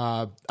 Thank you.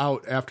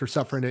 Out after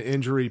suffering an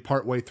injury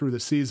partway through the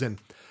season.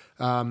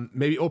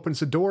 Maybe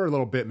opens the door a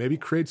little bit, maybe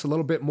creates a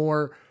little bit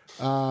more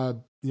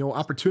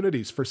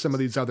opportunities for some of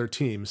these other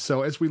teams.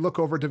 So as we look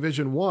over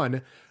Division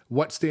I,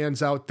 what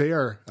stands out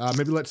there?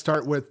 Maybe let's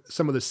start with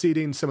some of the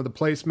seeding, some of the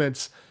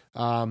placements,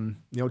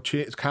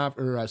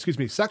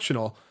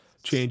 sectional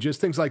changes,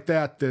 things like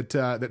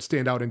that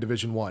stand out in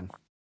Division I.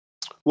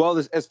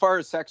 Well, as far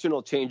as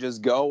sectional changes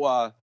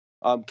go,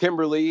 Bayport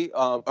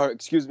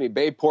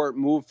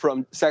moved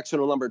from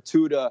sectional number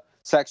 2 to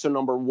sectional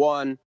number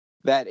 1.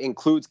 That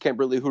includes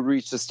Kimberly, who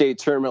reached the state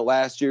tournament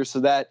last year.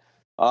 So that,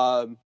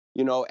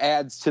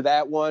 adds to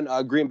that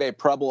one. Green Bay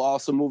Preble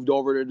also moved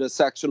over to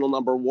sectional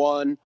number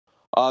 1,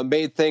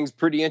 made things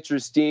pretty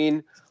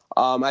interesting.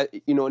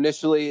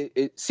 Initially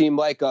it seemed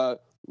like a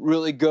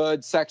really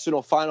good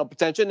sectional final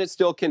potential, and it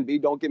still can be,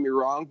 don't get me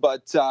wrong,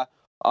 but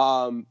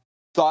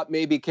thought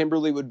maybe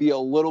Kimberly would be a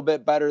little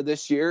bit better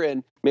this year,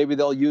 and maybe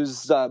they'll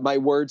use my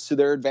words to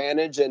their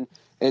advantage and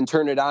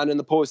turn it on in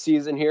the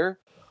postseason here.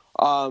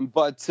 And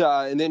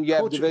then you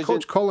have division.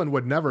 Coach Cullen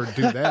would never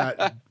do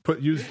that.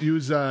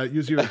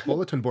 Use your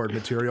bulletin board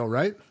material,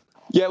 right?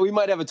 Yeah, we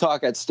might have a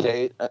talk at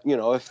state.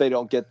 If they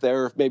don't get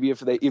there, maybe if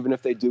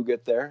they do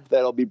get there,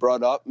 that'll be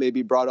brought up.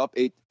 Maybe brought up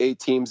eight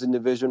teams in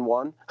Division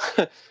I.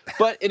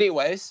 But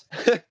anyways,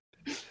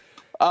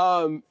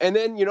 and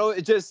then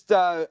it just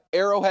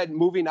Arrowhead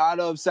moving out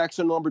of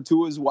sectional number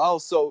 2 as well.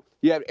 So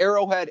you have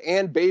Arrowhead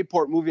and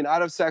Bayport moving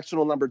out of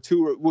sectional number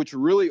 2, which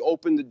really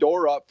opened the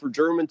door up for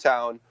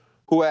Germantown,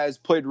 who has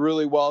played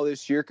really well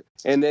this year.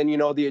 And then,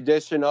 the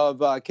addition of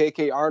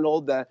KK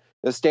Arnold, the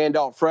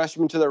standout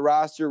freshman to the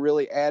roster,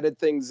 really added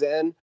things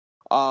in.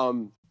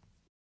 So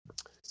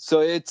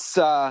it's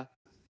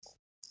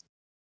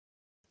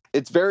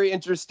very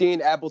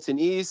interesting. Appleton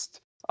East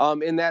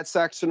in that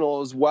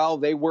sectional as well.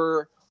 They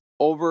were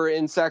over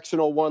in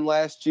sectional 1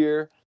 last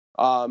year.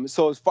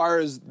 So as far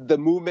as the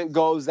movement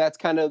goes, that's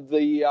kind of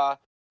the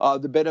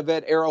bit of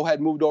it.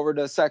 Arrowhead moved over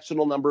to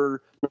sectional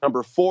number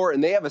 4,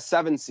 and they have a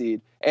 7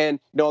 seed. And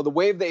the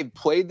way they've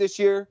played this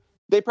year,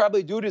 they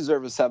probably do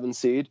deserve a 7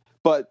 seed.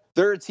 But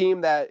they're a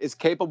team that is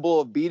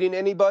capable of beating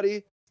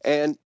anybody,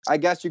 and I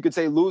guess you could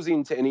say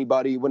losing to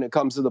anybody when it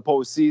comes to the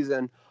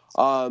postseason.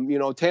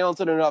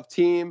 Talented enough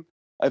team.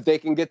 If they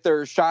can get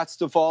their shots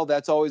to fall,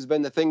 that's always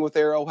been the thing with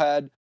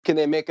Arrowhead. Can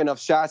they make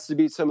enough shots to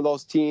beat some of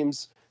those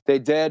teams? They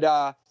did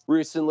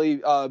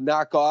recently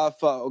knock off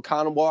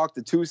Oconomowoc,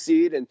 the 2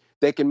 seed, and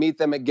they can meet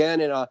them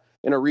again in a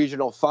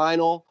regional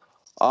final.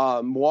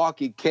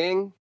 Milwaukee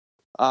King.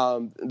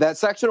 That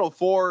sectional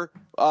 4,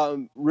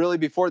 really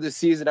before the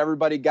season,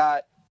 everybody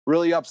got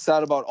really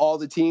upset about all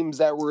the teams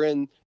that were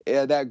in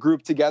that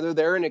group together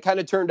there. And it kind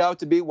of turned out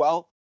to be,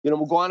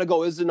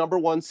 Mugwanago is the number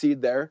 1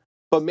 seed there,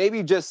 but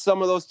maybe just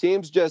some of those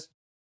teams,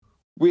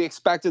 we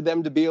expected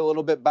them to be a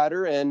little bit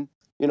better. And,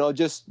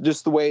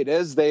 just the way it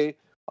is, it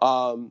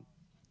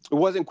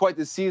wasn't quite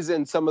the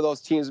season some of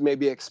those teams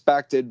maybe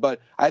expected,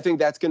 but I think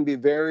that's going to be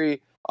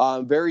very,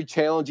 very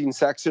challenging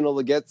sectional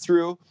to get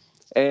through.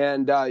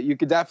 And you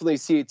could definitely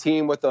see a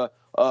team with a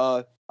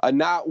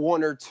not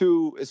 1 or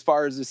 2 as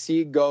far as the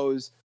seed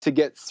goes to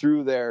get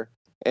through there.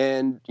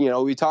 And,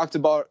 we talked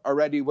about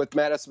already with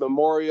Madison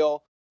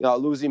Memorial,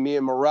 losing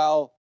Mia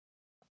Morrell.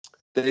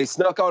 They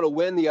snuck out a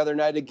win the other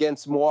night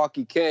against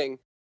Milwaukee King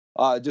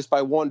just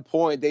by 1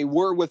 point. They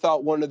were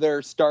without one of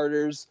their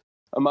starters,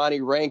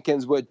 Amani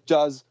Rankins, which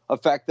does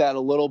affect that a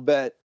little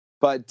bit.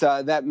 But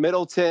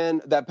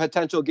that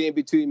potential game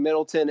between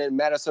Middleton and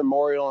Madison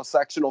Memorial in a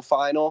sectional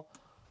final,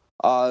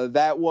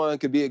 that one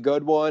could be a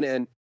good one.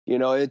 And,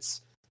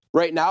 it's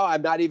right now,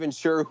 I'm not even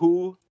sure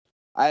who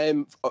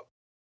I'm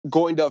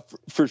going to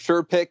for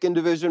sure pick in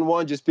Division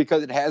I, just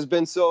because it has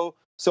been so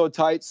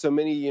tight. So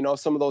many,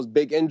 some of those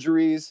big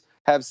injuries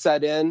have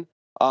set in.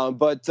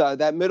 But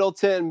that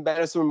Middleton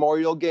Madison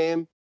Memorial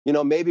game,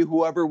 maybe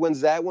whoever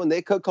wins that one,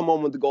 they could come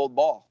home with the gold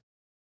ball.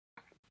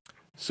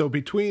 So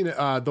between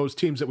those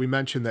teams that we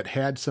mentioned that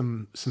had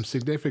some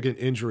significant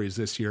injuries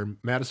this year,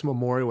 Madison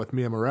Memorial with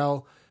Mia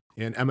Morrell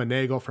and Emma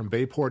Nagel from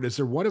Bayport, is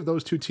there one of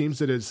those two teams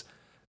that is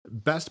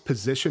best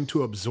positioned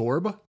to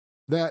absorb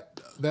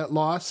that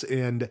loss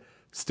and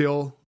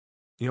still,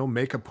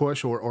 make a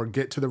push or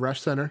get to the Resch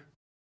Center?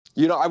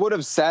 I would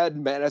have said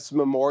Madison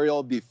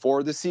Memorial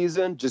before the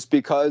season, just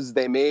because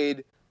they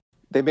made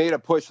a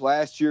push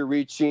last year,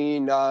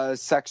 reaching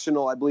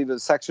sectional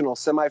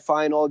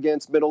semifinal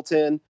against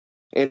Middleton,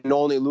 and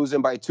only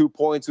losing by 2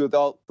 points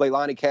without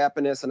Leilani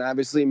Kapanis. And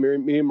obviously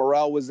Mia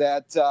Morrell was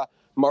at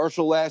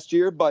Marshall last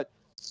year, but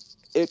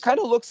it kind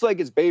of looks like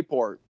it's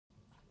Bayport.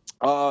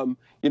 Emma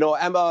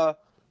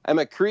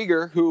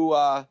Krieger, who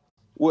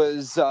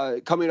was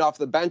coming off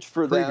the bench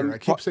for them. I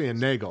keep saying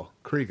Nagel.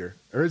 Krieger.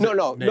 Or is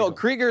No.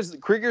 Krieger's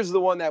the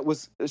one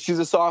she's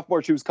a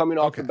sophomore. She was coming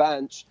off the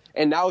bench,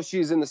 and now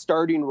she's in the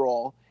starting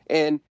role.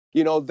 And,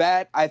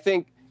 that I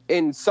think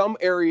in some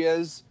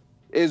areas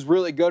is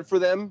really good for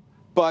them.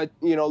 But,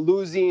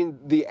 losing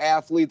the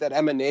athlete that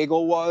Emma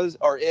Nagel is,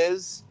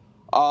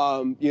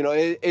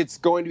 it's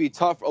going to be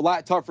tough, a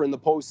lot tougher in the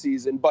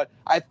postseason. But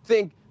I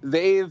think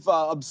they've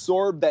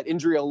absorbed that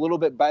injury a little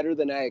bit better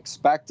than I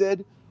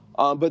expected.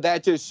 But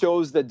that just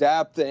shows the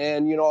depth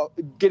and,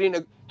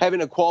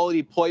 having a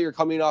quality player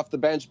coming off the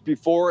bench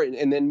before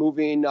and then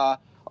moving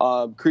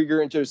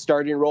Krieger into a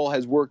starting role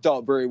has worked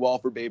out very well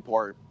for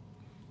Bayport.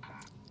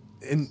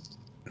 And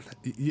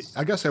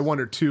I guess I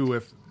wonder, too,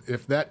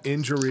 if that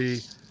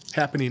injury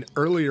happening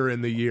earlier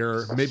in the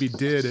year maybe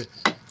did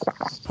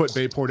put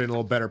Bayport in a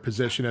little better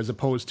position as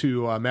opposed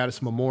to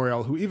Madison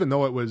Memorial, who, even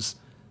though it was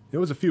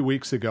a few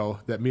weeks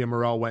ago that Mia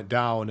Morrell went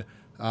down,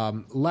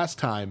 less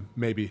time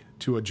maybe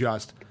to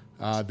adjust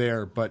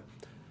there. But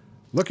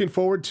looking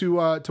forward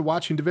to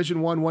watching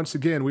Division I once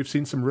again. We've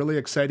seen some really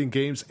exciting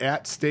games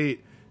at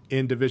state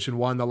in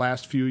Division I the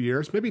last few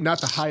years. Maybe not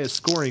the highest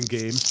scoring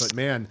games, but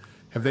man,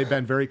 have they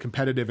been very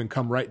competitive and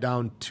come right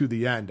down to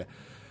the end.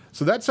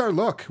 So that's our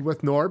look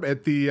with Norb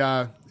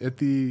at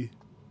the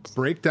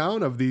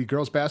breakdown of the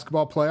girls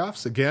basketball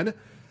playoffs. Again,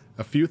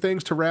 a few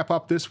things to wrap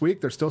up this week.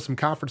 There's still some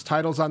conference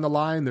titles on the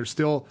line. There's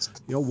still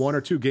 1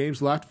 or 2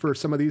 games left for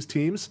some of these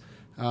teams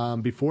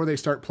before they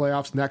start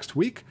playoffs next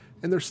week.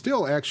 And there's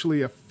still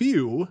actually a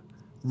few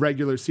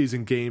regular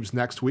season games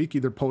next week,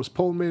 either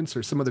postponements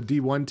or some of the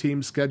D1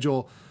 teams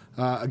schedule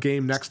a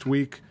game next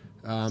week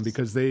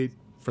because they,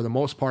 for the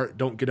most part,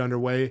 don't get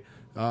underway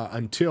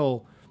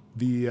until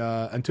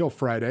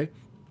Friday.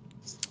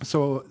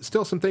 So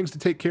still some things to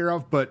take care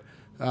of, but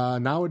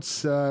now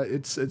it's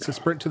a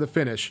sprint to the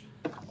finish.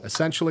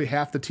 Essentially,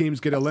 half the teams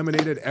get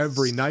eliminated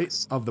every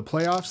night of the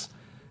playoffs,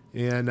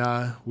 and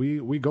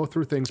we go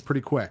through things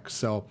pretty quick.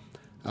 So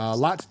a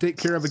lot to take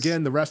care of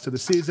again the rest of the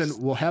season.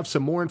 We'll have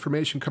some more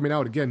information coming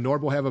out. Again,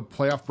 Norb will have a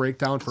playoff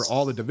breakdown for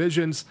all the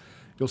divisions.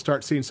 You'll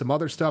start seeing some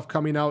other stuff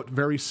coming out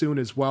very soon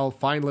as well.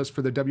 Finalists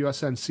for the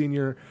WSN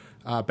Senior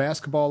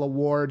Basketball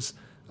Awards.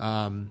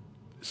 Some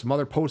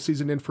other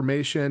postseason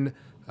information,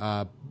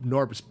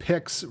 Norb's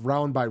picks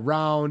round by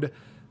round.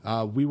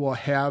 We will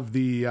have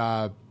the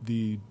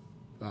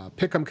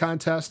Pick'em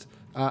contest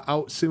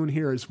out soon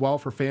here as well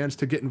for fans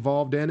to get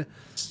involved in.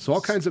 So all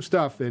kinds of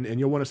stuff, and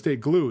you'll want to stay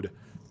glued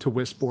to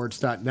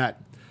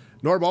wissports.net.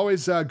 Norb,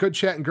 always good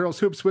chatting girls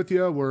hoops with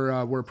you.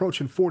 We're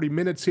approaching 40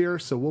 minutes here,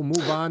 so we'll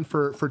move on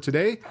for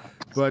today.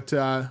 But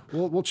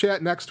we'll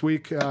chat next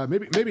week.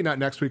 Maybe not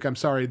next week. I'm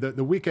sorry.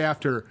 The week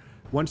after,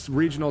 once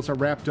regionals are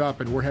wrapped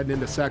up and we're heading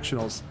into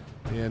sectionals,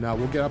 and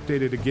we'll get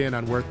updated again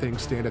on where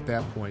things stand at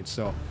that point.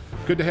 So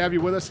good to have you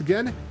with us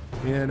again,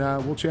 and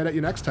we'll chat at you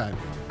next time.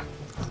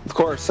 Of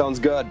course, sounds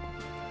good.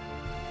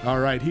 All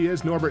right, he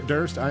is Norbert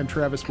Durst. I'm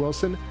Travis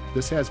Wilson.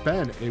 This has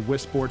been a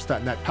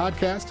WisSports.net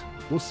podcast.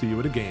 We'll see you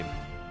at a game.